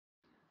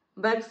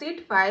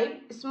Worksheet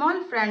 5.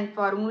 Small friend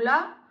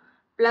formula.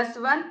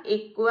 +1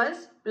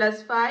 equals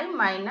 +5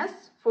 minus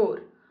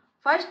 4.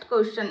 First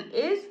question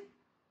is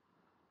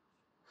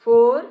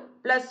 4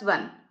 plus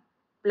 1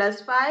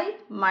 plus 5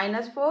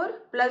 minus 4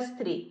 plus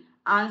 3.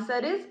 Answer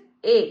is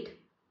 8.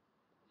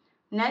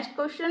 Next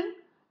question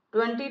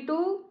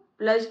 22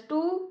 plus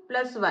 2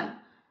 plus 1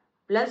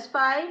 plus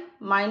 5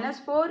 minus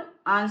 4.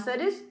 Answer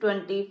is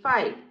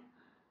 25.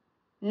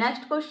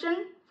 Next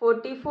question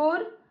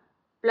 44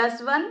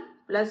 plus 1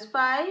 plus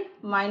 5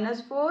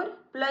 minus 4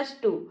 plus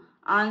 2.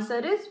 Answer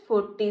is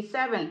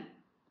 47.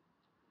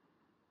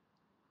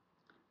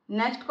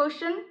 Next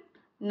question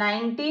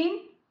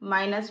 19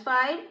 minus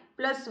 5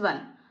 plus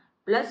 1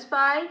 plus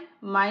 5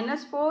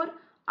 minus 4.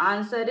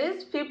 Answer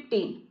is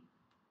 15.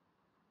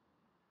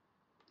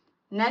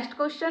 Next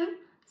question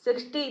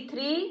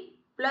 63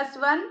 plus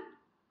 1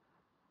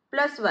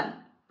 plus 1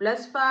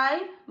 plus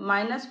 5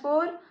 minus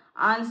 4.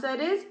 Answer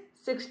is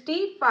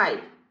 65.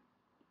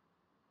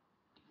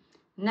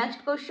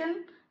 Next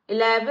question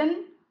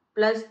 11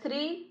 plus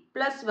 3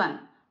 plus 1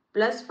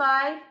 plus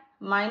 5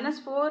 minus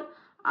 4.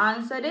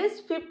 Answer is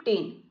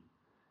 15.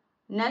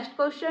 Next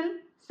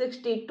question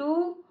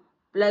 62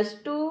 plus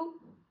 2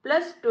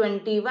 plus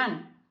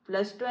 21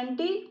 plus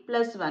 20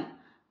 plus 1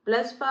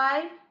 plus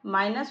 5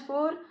 minus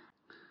 4.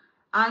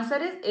 Answer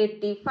is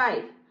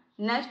 85.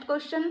 Next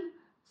question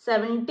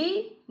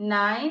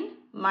 79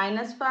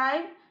 minus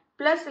 5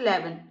 plus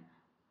 11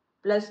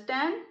 plus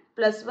 10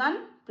 plus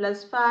 1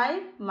 plus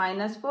 5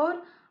 minus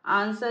 4.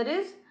 Answer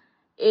is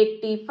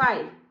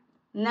 85.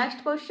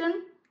 Next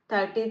question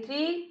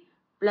 33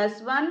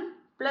 plus 1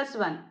 plus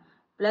 1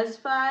 plus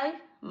 5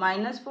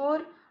 minus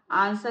 4.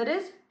 Answer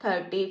is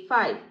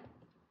 35.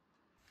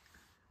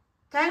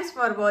 Thanks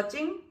for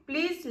watching.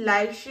 Please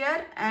like,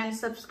 share and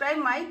subscribe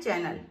my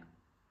channel.